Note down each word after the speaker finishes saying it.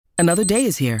Another day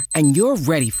is here, and you're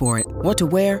ready for it. What to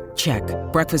wear? Check.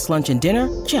 Breakfast, lunch, and dinner?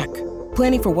 Check.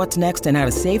 Planning for what's next and how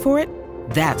to save for it?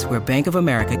 That's where Bank of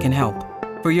America can help.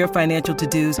 For your financial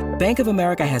to-dos, Bank of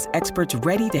America has experts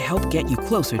ready to help get you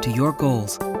closer to your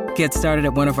goals. Get started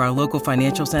at one of our local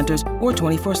financial centers or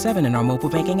 24/7 in our mobile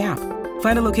banking app.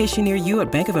 Find a location near you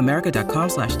at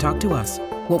bankofamerica.com/talktous.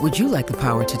 What would you like the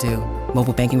power to do?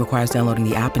 Mobile banking requires downloading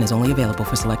the app and is only available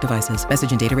for select devices.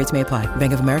 Message and data rates may apply.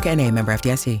 Bank of America N.A., member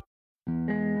FDIC.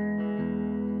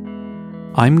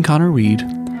 I'm Connor Reid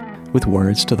with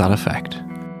Words to That Effect.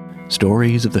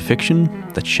 Stories of the fiction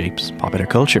that shapes popular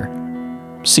culture.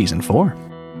 Season 4.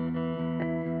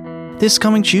 This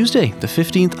coming Tuesday, the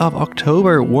 15th of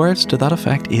October, Words to That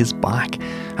Effect is back,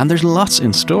 and there's lots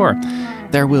in store.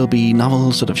 There will be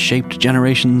novels that have shaped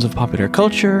generations of popular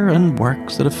culture and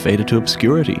works that have faded to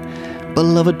obscurity,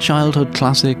 beloved childhood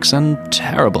classics and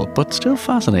terrible but still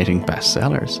fascinating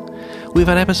bestsellers. We've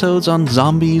had episodes on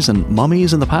zombies and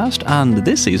mummies in the past, and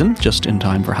this season, just in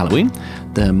time for Halloween,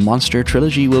 the Monster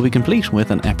Trilogy will be complete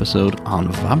with an episode on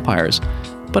vampires,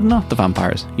 but not the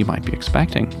vampires you might be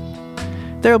expecting.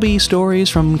 There'll be stories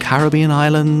from Caribbean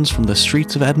islands, from the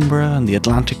streets of Edinburgh and the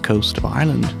Atlantic coast of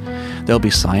Ireland. There'll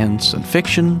be science and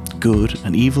fiction, good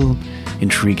and evil,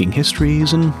 intriguing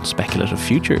histories and speculative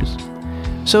futures.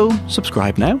 So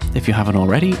subscribe now if you haven't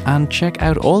already, and check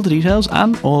out all the details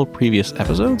and all previous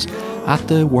episodes at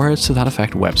the Words to That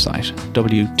Effect website,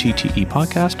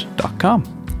 wttepodcast.com.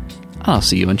 And I'll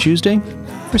see you on Tuesday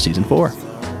for Season 4.